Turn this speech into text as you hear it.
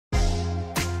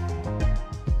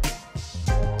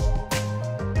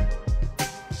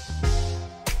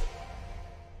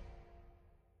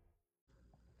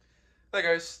Hey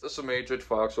guys, this is me, Jake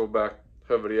Fox. We're back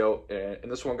to a video, and in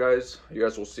this one, guys, you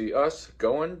guys will see us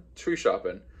going tree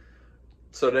shopping.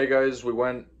 So today, guys, we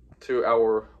went to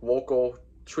our local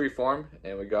tree farm,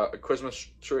 and we got a Christmas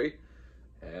tree,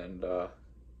 and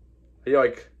yeah,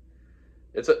 like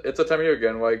it's a time of year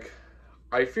again. Like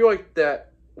I feel like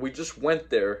that we just went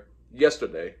there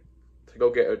yesterday to go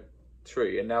get a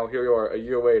tree, and now here we are a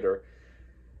year later,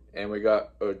 and we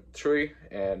got a tree,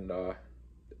 and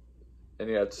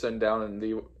yeah, it's sitting down in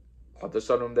the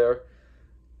sunroom there.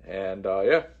 And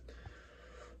yeah,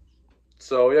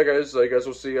 so yeah, guys, you guys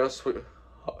will see us. You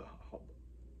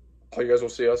guys will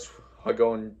see us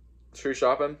going tree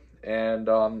shopping, and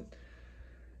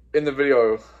in the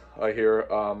video here,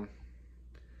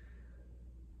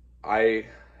 I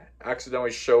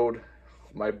accidentally showed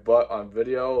my butt on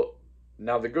video.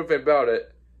 Now the good thing about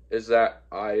it is that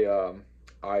I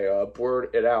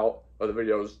blurred it out of the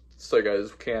videos so you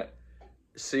guys can't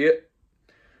see it.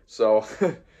 So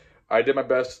I did my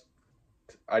best.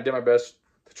 I did my best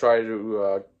to try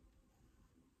to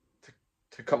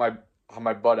cut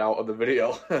my butt out of the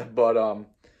video, but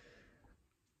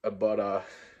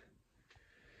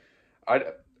I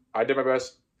I did my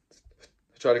best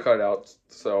to try to cut it out.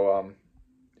 So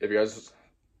if you guys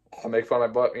make fun of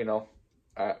my butt,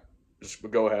 just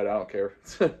go ahead. I don't care.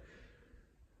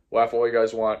 Laugh all you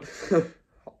guys want.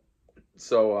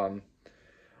 So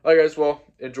alright guys, well,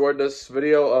 enjoyed this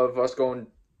video of us going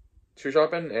tree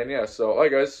shopping, and yeah, so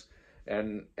alright guys,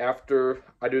 and after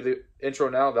I do the intro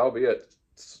now, that'll be it.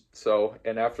 So,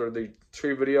 and after the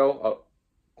tree video,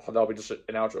 that'll be just an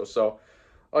outro. So,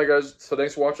 alright guys, so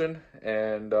thanks for watching,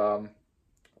 and I'll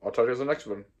talk to you guys in the next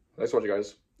one. Thanks for watching,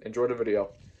 guys. Enjoy the video.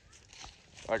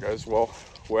 Alright guys, well,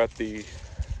 we're at the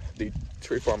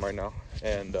tree farm right now,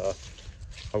 and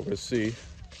I'm gonna see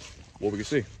what we can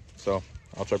see. So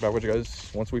I'll check back with you guys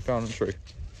once we found the tree.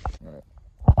 All right.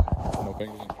 No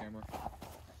fingers on camera.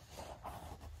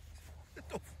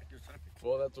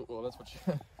 Well, that's what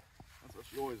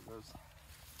she always does.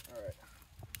 All right.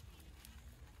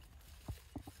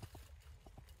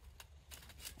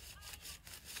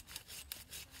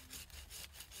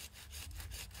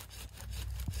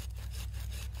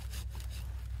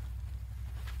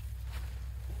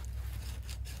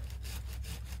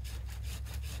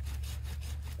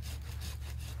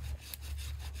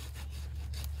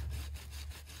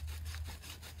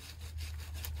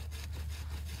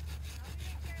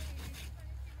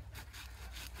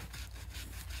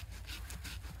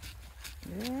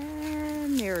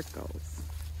 And there it goes.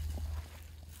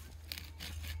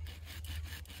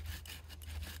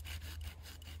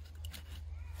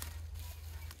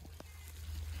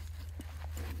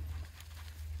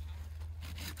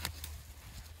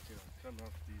 Turn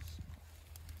off these.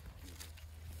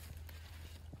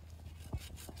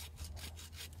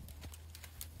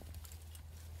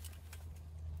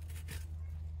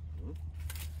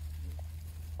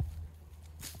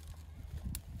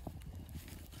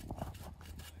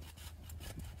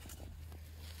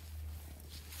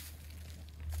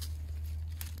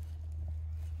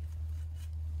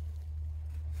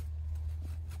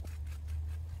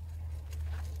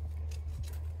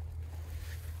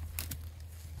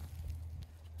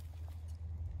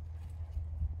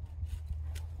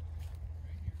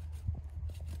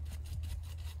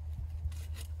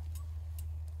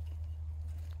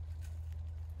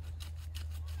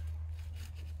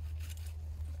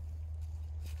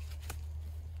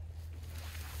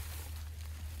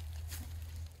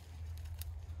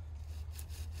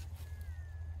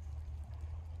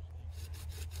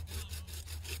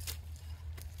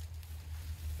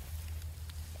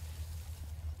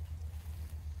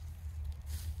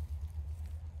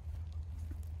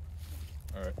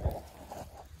 All right.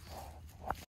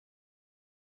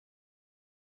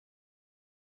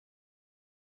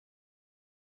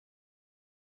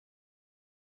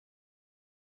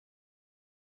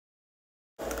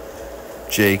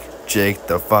 Jake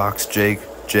the Fox, Jake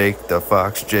the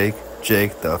Fox, Jake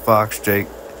the Fox, Jake.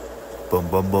 Bum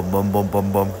bum bum bum bum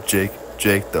bum bum. Jake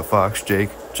the Fox, Jake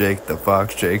the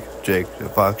Fox, Jake the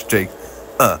Fox, Jake.